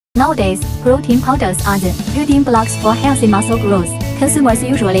Nowadays, protein powders are the building blocks for healthy muscle growth. Consumers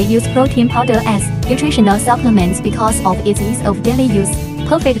usually use protein powder as nutritional supplements because of its ease of daily use.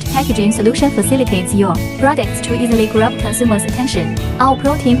 Perfect packaging solution facilitates your products to easily grab consumers' attention. Our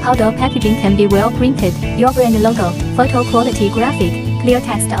protein powder packaging can be well printed, your brand logo, photo quality graphic, clear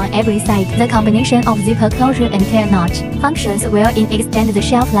text on every side. The combination of zipper closure and tail notch functions well in extend the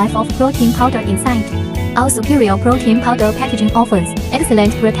shelf life of protein powder inside. Our superior protein powder packaging offers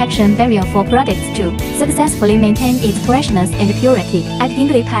excellent protection barrier for products to successfully maintain its freshness and purity. At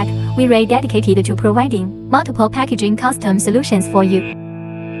Dingley Pack, we are dedicated to providing multiple packaging custom solutions for you.